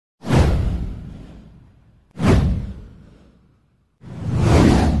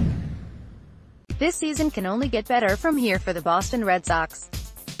This season can only get better from here for the Boston Red Sox.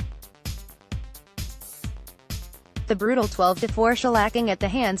 The brutal 12-4 shellacking at the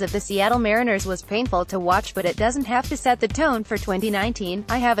hands of the Seattle Mariners was painful to watch, but it doesn't have to set the tone for 2019.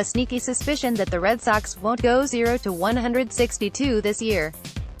 I have a sneaky suspicion that the Red Sox won't go 0-162 this year.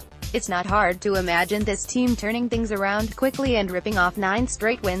 It's not hard to imagine this team turning things around quickly and ripping off 9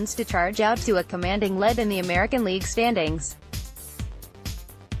 straight wins to charge out to a commanding lead in the American League standings.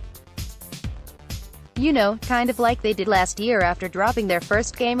 You know, kind of like they did last year after dropping their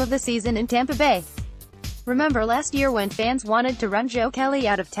first game of the season in Tampa Bay. Remember last year when fans wanted to run Joe Kelly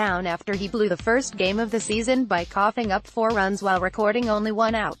out of town after he blew the first game of the season by coughing up 4 runs while recording only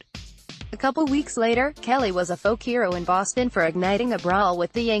 1 out? A couple weeks later, Kelly was a folk hero in Boston for igniting a brawl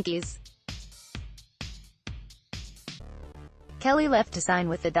with the Yankees. Kelly left to sign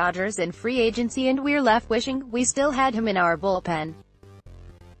with the Dodgers in free agency, and we're left wishing we still had him in our bullpen.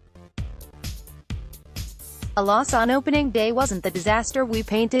 A loss on opening day wasn't the disaster we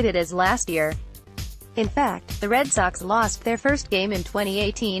painted it as last year. In fact, the Red Sox lost their first game in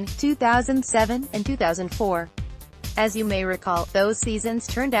 2018, 2007, and 2004. As you may recall, those seasons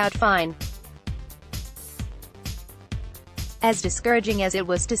turned out fine. As discouraging as it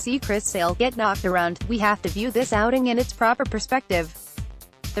was to see Chris Sale get knocked around, we have to view this outing in its proper perspective.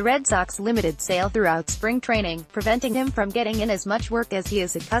 The Red Sox limited Sale throughout spring training, preventing him from getting in as much work as he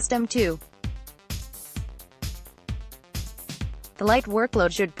is accustomed to. The light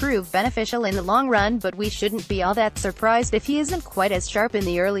workload should prove beneficial in the long run, but we shouldn't be all that surprised if he isn't quite as sharp in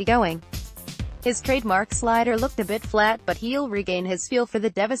the early going. His trademark slider looked a bit flat, but he'll regain his feel for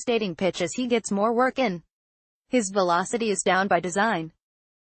the devastating pitch as he gets more work in. His velocity is down by design.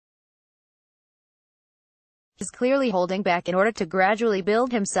 He's clearly holding back in order to gradually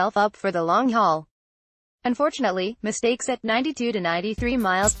build himself up for the long haul. Unfortunately, mistakes at 92 to 93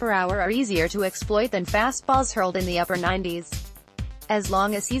 miles per hour are easier to exploit than fastballs hurled in the upper 90s. As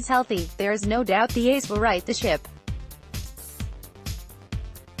long as he's healthy, there's no doubt the ace will right the ship.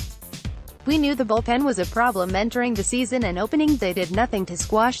 We knew the bullpen was a problem entering the season, and opening day did nothing to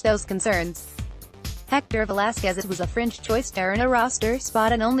squash those concerns. Hector Velasquez was a fringe choice to earn a roster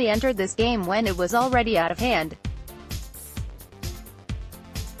spot and only entered this game when it was already out of hand.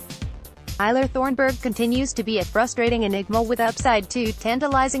 Tyler Thornburg continues to be a frustrating enigma with upside too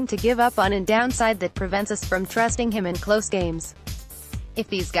tantalizing to give up on and downside that prevents us from trusting him in close games. If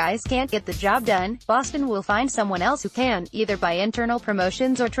these guys can't get the job done, Boston will find someone else who can, either by internal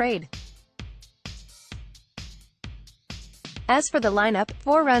promotions or trade. As for the lineup,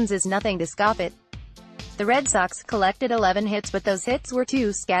 4 runs is nothing to scoff at. The Red Sox collected 11 hits, but those hits were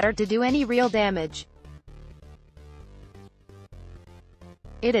too scattered to do any real damage.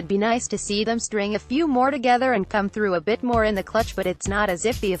 It'd be nice to see them string a few more together and come through a bit more in the clutch, but it's not as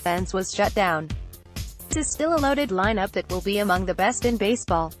if the offense was shut down. This is still a loaded lineup that will be among the best in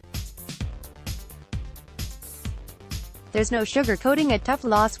baseball. There's no sugarcoating a tough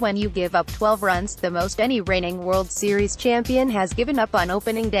loss when you give up 12 runs, the most any reigning World Series champion has given up on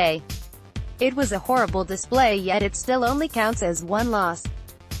opening day. It was a horrible display, yet it still only counts as 1 loss.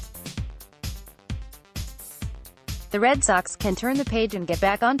 The Red Sox can turn the page and get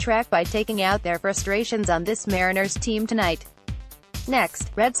back on track by taking out their frustrations on this Mariners team tonight. Next,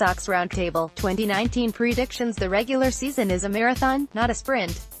 Red Sox Roundtable 2019 predictions. The regular season is a marathon, not a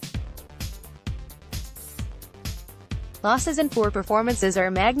sprint. Losses and poor performances are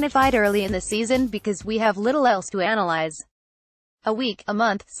magnified early in the season because we have little else to analyze. A week, a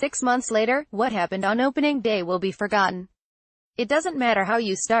month, 6 months later, what happened on opening day will be forgotten. It doesn't matter how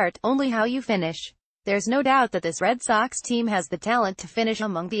you start, only how you finish. There's no doubt that this Red Sox team has the talent to finish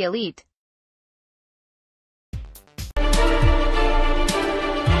among the elite.